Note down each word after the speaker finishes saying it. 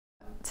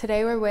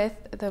Today we're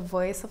with the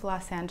voice of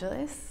Los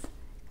Angeles,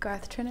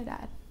 Garth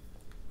Trinidad.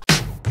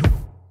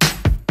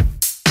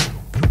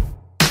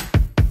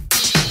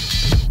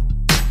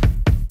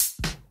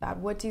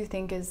 What do you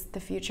think is the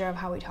future of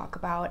how we talk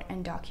about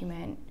and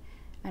document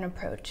and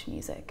approach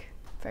music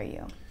for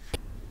you?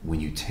 When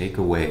you take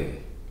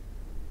away,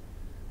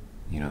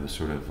 the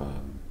sort of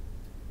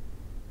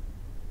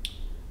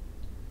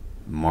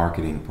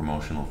marketing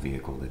promotional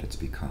vehicle that it's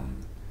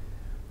become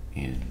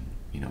in,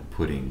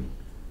 putting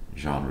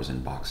genres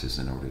in boxes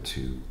in order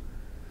to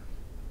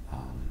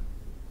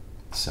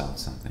sell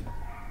something.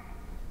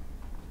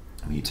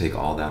 When you take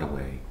all that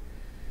away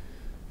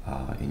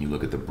and you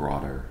look at the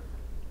broader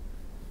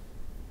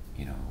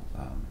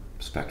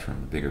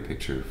spectrum, the bigger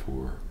picture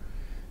for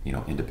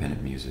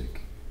independent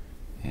music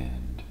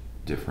and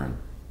different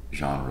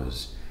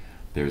genres,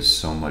 there's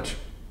so much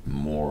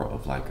more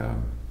of like a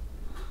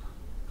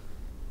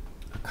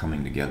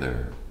coming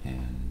together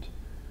and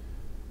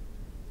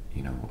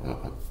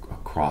a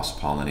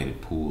cross-pollinated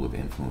pool of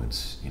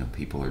influence.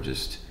 People are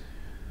just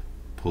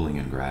pulling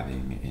and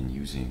grabbing and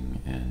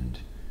using and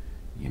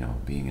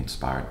being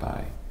inspired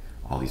by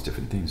all these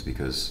different things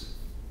because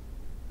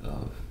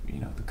of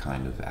the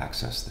kind of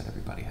access that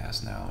everybody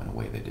has now in a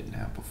way they didn't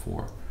have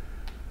before.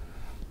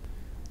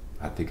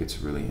 I think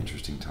it's a really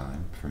interesting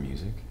time for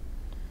music,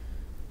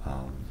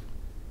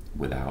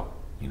 without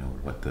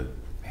what the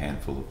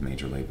handful of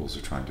major labels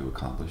are trying to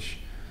accomplish,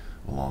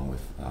 along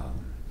with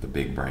the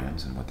big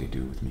brands and what they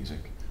do with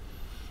music.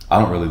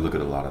 I don't really look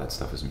at a lot of that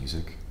stuff as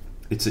music.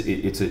 It's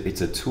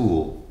a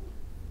tool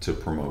to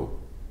promote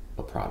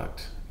a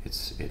product.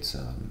 It's like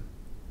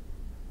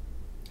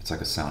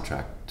a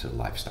soundtrack to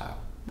lifestyle.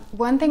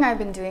 One thing I've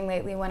been doing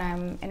lately when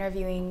I'm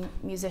interviewing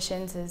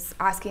musicians is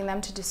asking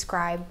them to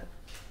describe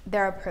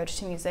their approach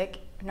to music,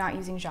 not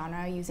using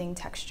genre, using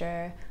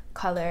texture,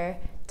 color,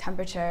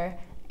 temperature,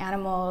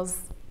 animals,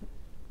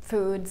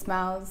 food,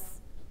 smells,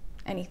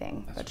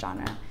 anything but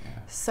genre. Yeah.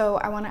 So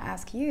I want to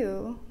ask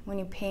you, when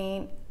you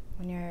paint,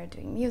 when you're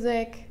doing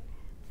music,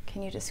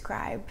 can you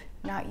describe,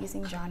 not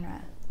using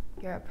genre,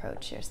 your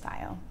approach, your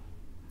style?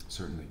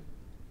 Certainly.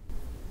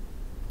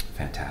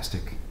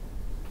 Fantastic.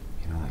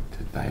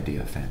 Like the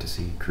idea of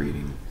fantasy,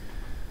 creating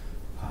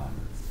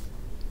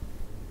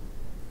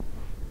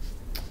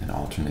an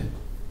alternate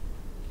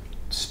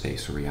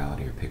space or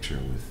reality or picture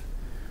with,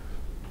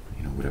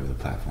 whatever the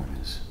platform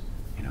is,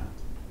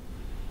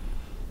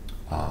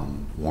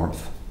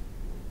 warmth,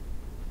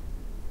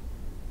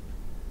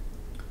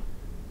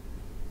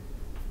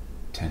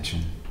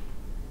 tension,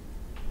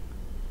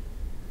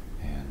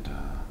 and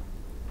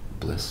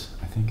bliss,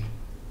 I think.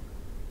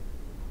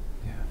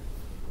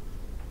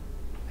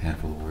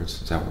 Handful of words.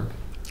 Does that work?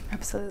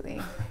 Absolutely.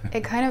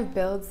 It kind of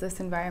builds this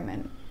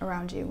environment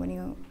around you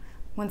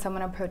when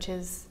someone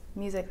approaches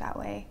music that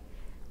way.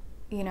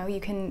 I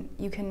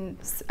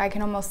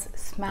can almost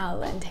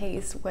smell and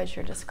taste what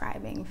you're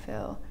describing,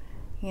 feel,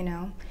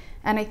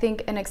 And I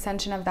think an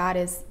extension of that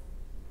is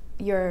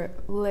your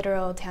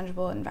literal,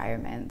 tangible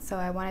environment. So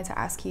I wanted to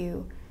ask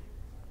you,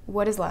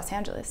 what is Los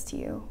Angeles to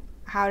you?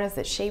 How does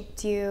it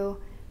shape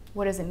you?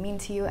 What does it mean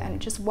to you?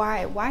 And just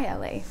why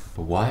LA?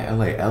 But why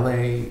LA?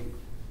 LA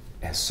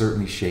has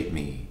certainly shaped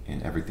me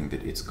in everything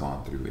that it's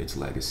gone through, its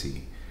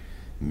legacy,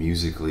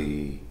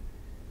 musically,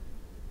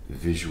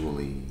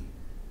 visually,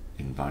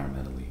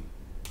 environmentally.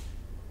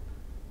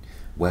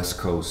 West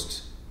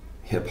Coast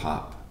hip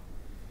hop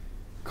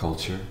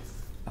culture,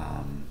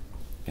 and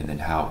then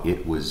how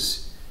it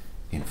was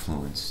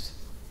influenced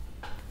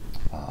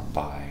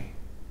by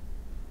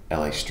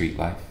LA street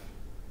life.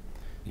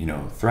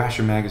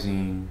 Thrasher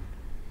magazine,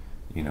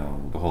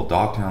 the whole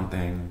Dogtown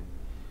thing.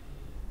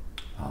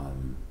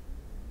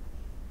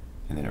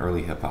 And then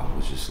early hip hop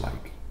was just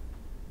like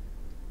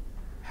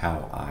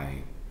how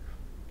I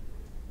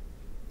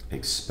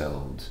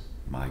expelled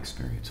my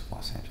experience of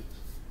Los Angeles.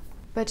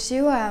 But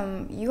you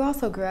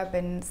also grew up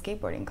in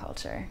skateboarding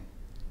culture,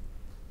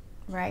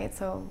 right?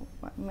 So,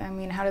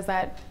 how does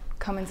that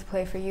come into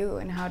play for you,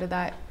 and how did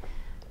that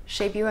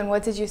shape you, and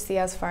what did you see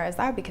as far as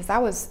that? Because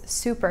that was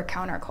super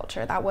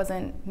counterculture. That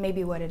wasn't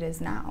maybe what it is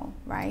now,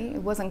 right?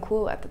 It wasn't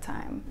cool at the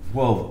time.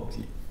 Well,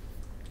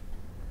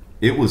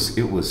 it was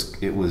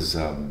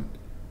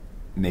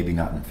maybe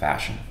not in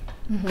fashion.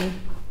 Mm-hmm.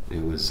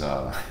 It was,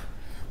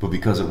 but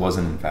because it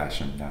wasn't in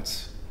fashion,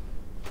 that's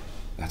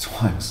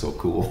why it was so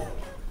cool.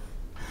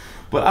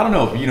 But I don't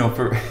know,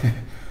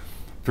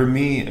 for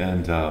me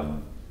and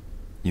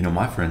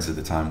my friends at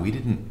the time, we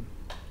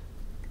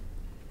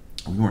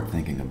weren't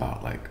thinking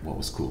about like what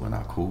was cool or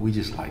not cool. We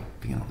just liked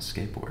being on a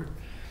skateboard.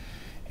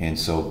 And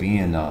so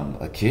being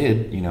a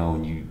kid,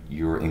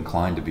 you're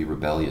inclined to be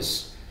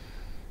rebellious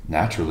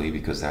naturally,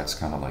 because that's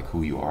kind of like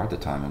who you are at the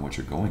time and what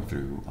you're going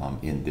through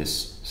in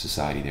this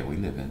society that we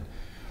live in.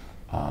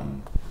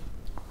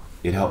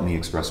 It helped me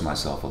express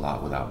myself a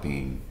lot without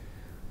being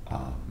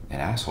an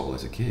asshole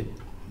as a kid.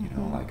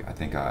 Like I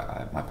think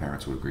my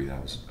parents would agree that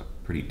I was a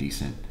pretty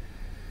decent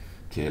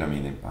kid. I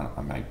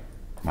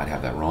might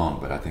have that wrong,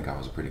 but I think I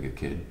was a pretty good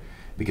kid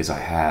because I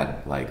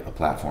had like a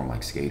platform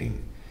like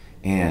skating,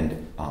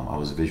 And I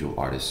was a visual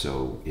artist,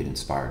 so it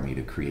inspired me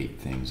to create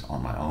things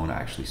on my own. I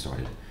actually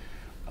started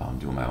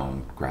doing my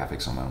own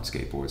graphics on my own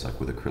skateboards, like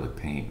with acrylic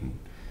paint. And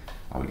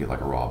I would get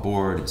like a raw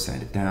board and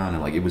sand it down,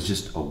 and like it was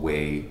just a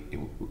way.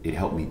 It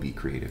helped me be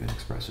creative and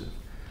expressive.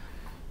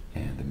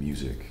 And the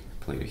music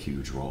played a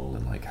huge role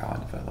in like how I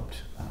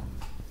developed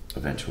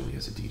eventually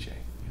as a DJ.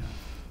 You know.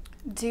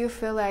 Do you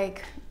feel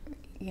like,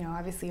 you know,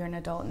 obviously you're an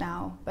adult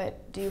now,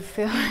 but do you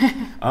feel?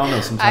 I don't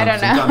know. Sometimes, I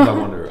don't know. Sometimes I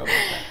wonder about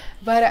that.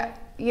 But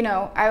you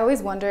know, I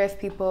always wonder if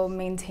people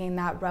maintain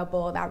that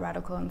rebel, that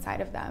radical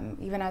inside of them,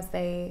 even as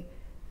they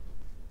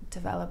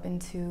develop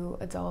into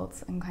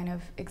adults and kind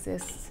of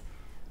exist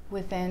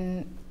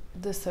within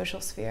the social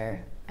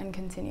sphere and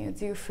continue.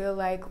 Do you feel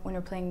like when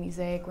you're playing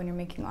music, when you're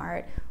making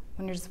art,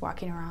 when you're just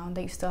walking around,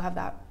 that you still have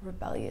that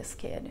rebellious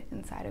kid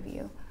inside of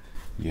you?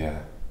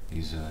 Yeah,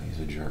 he's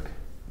a jerk,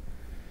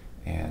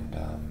 and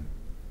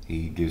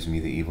he gives me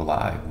the evil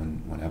eye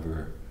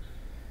whenever,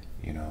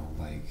 you know,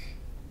 like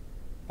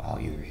I'll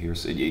either hear,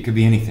 it could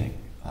be anything,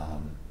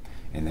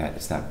 and that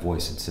it's that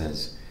voice that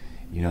says,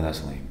 you know,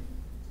 that's lame,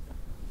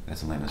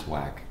 that's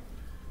whack,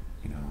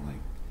 you know, like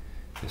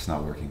it's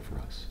not working for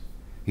us.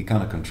 He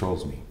kind of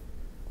controls me,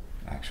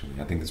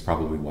 actually. I think that's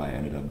probably why I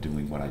ended up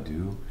doing what I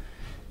do,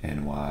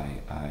 and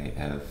why I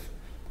have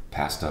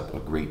passed up a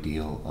great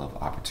deal of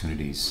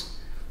opportunities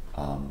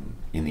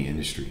in the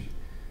industry,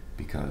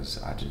 because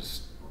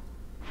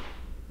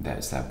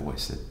that's that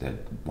voice that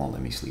won't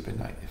let me sleep at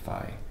night if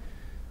I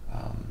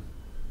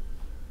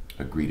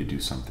agree to do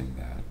something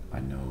that I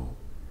know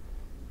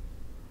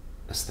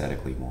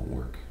aesthetically won't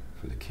work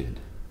for the kid.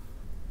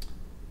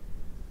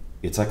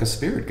 It's like a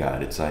spirit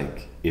guide. It's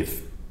like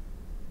it's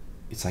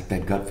like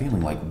that gut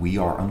feeling, like we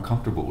are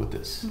uncomfortable with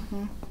this.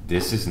 Mm-hmm.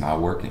 This is not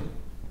working.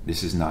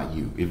 This is not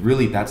you. It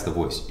really, that's the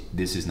voice.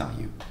 This is not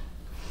you.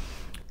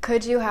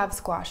 Could you have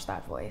squashed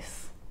that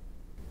voice?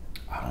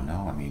 I don't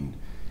know. I mean,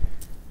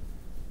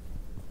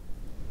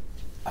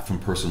 from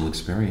personal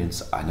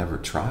experience, I never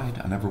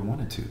tried. I never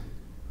wanted to.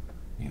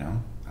 You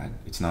know,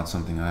 it's not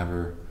something I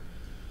ever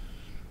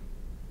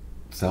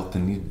felt the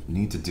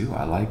need to do.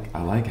 I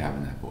like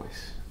having that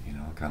voice. You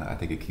know, kind of. I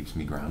think it keeps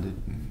me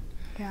grounded and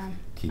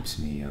keeps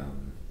me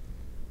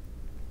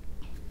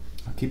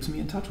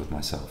in touch with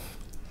myself.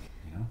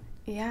 You know.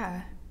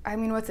 Yeah, I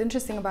mean, what's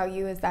interesting about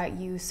you is that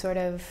you sort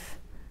of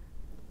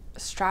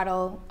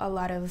straddle a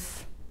lot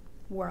of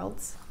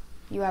worlds.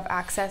 You have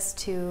access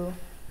to,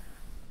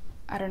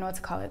 I don't know what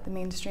to call it, the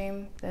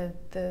mainstream,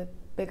 the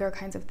bigger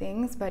kinds of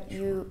things, but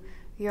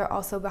you're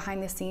also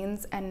behind the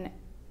scenes, and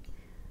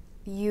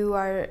you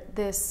are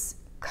this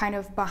kind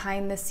of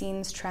behind the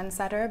scenes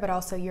trendsetter, but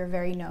also you're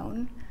very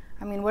known.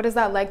 I mean, what is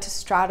that like to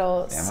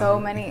straddle so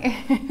many?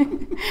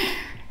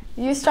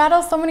 You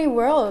straddle so many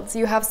worlds.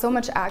 You have so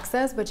much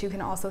access, but you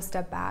can also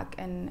step back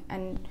and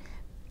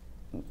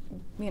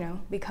you know,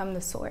 become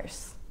the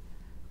source.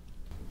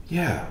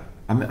 Yeah,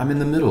 I'm in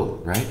the middle,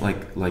 right?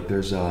 Like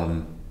there's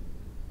and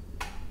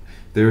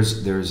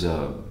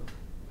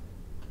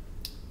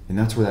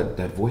that's where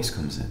that voice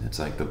comes in. It's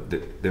like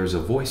there's a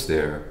voice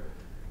there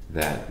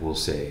that will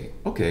say,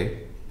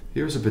 okay,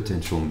 here's a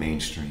potential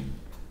mainstream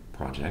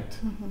project.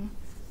 Mm-hmm.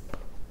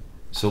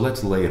 So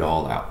let's lay it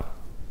all out.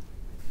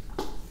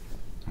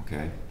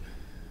 Okay?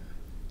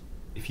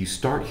 If you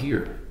start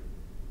here,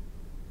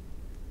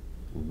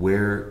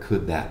 where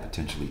could that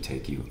potentially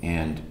take you?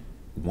 And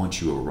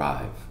once you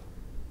arrive,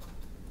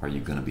 are you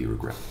going to be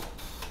regretful?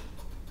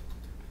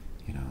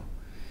 You know,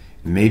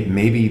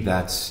 maybe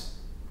that's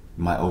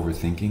my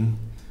overthinking,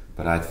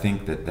 but I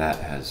think that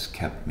has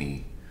kept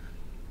me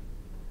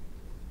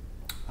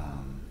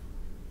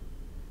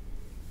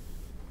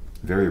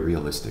very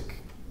realistic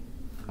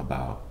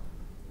about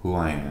who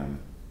I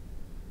am,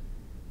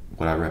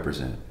 what I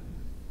represent,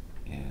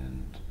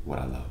 and what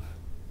I love.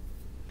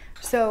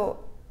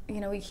 So,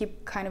 you know, we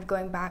keep kind of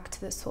going back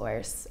to the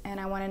source, and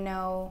I want to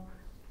know,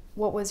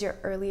 what was your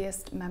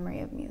earliest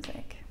memory of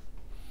music?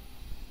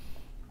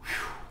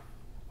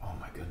 Oh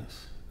my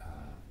goodness.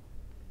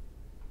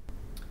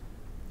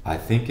 I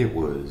think it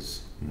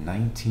was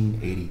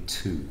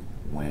 1982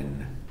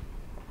 when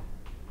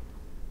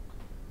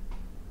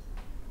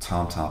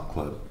Tom Tom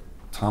Club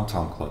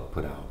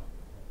put out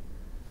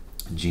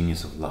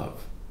Genius of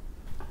Love.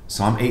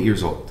 So I'm 8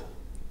 years old.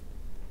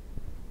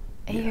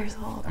 8 years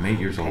old. I'm 8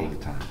 years old at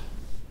the time.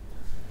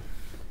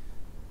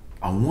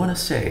 I want to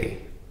say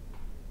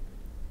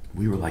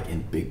we were like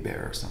in Big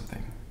Bear or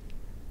something.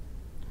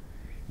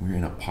 We were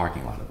in a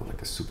parking lot of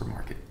like a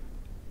supermarket.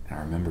 And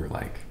I remember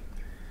like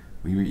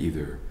we were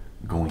either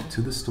going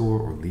to the store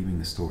or leaving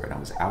the store, and I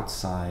was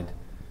outside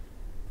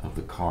of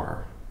the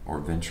car or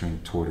venturing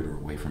toward it or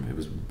away from it. It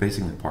was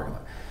basically in the parking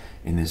lot.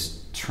 In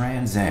this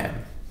Trans Am, I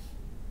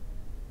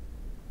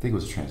think it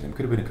was a Trans Am, it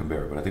could have been a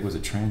Convair, but I think it was a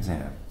Trans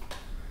Am.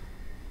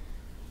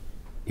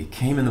 It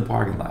came in the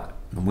parking lot,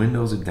 the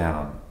windows are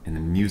down, and the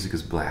music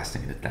is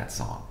blasting, and it's that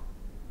song.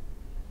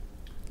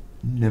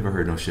 Never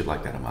heard no shit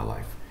like that in my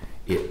life.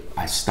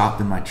 I stopped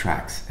in my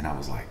tracks, and I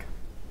was like,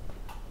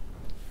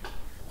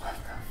 what the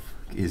fuck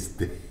is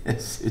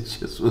this? It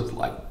just was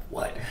like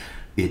what?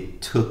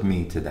 It took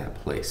me to that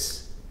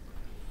place.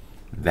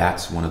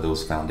 That's one of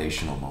those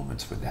foundational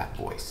moments for that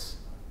voice,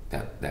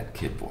 that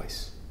kid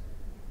voice.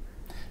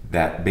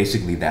 That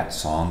basically that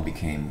song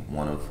became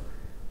one of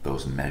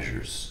those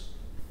measures,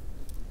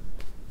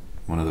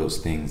 one of those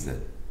things that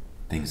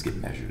things get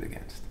measured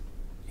against.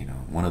 You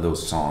know, one of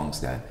those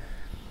songs that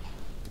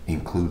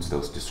includes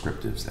those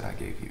descriptives that I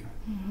gave you.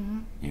 Mm-hmm.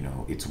 You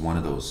know, it's one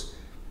of those,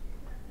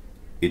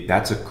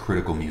 that's a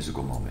critical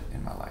musical moment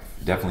in my life.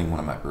 Definitely one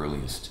of my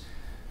earliest,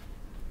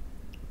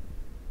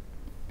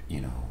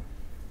 you know,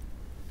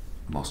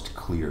 most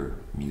clear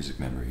music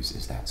memories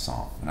is that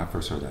song. When I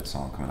first heard that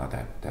song coming out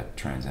that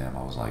Trans Am,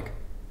 I was like,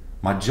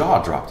 my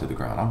jaw dropped to the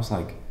ground. I was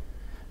like,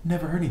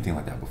 never heard anything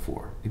like that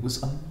before. It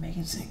was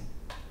amazing.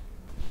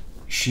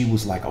 She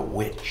was like a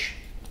witch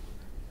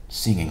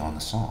singing on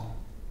the song.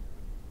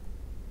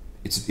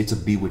 It's a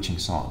bewitching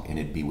song, and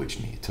it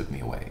bewitched me. It took me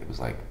away. It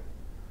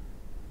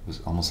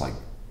was almost like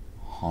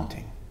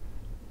haunting,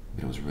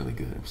 but it was really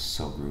good. It was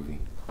so groovy.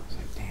 I was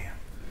like, damn,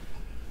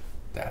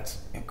 that's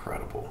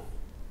incredible.